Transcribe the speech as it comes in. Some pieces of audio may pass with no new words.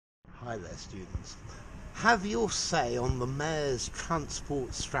Hi there, students. Have your say on the Mayor's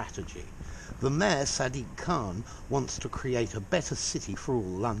transport strategy. The Mayor, Sadiq, wants to create a better city for all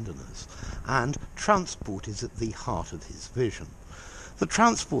Londoners, and transport is at the heart of his vision. The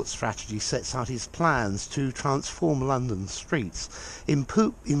transport strategy sets out his plans to transform London's streets,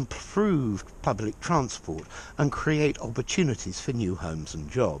 improve public transport, and create opportunities for new homes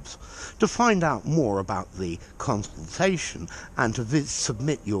and jobs. To find out more about the consultation and to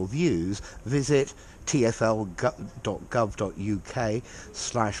submit your views, visit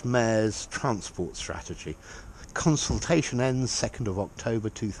tfl.gov.uk/Mayor's Transport Strategy. Consultation ends 2nd of October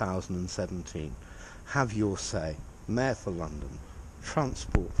 2017. Have your say. Mayor for London.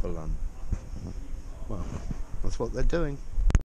 Transport for London. Well, that's what they're doing.